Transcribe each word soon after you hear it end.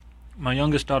my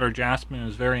youngest daughter Jasmine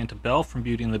is very into Belle from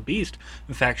Beauty and the Beast.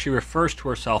 In fact, she refers to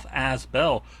herself as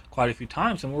Belle quite a few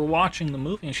times. And we're watching the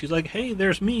movie, and she's like, "Hey,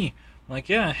 there's me." I'm like,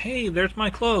 "Yeah, hey, there's my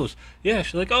clothes." Yeah,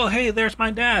 she's like, "Oh, hey, there's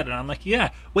my dad." And I'm like, "Yeah,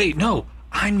 wait, no,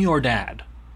 I'm your dad."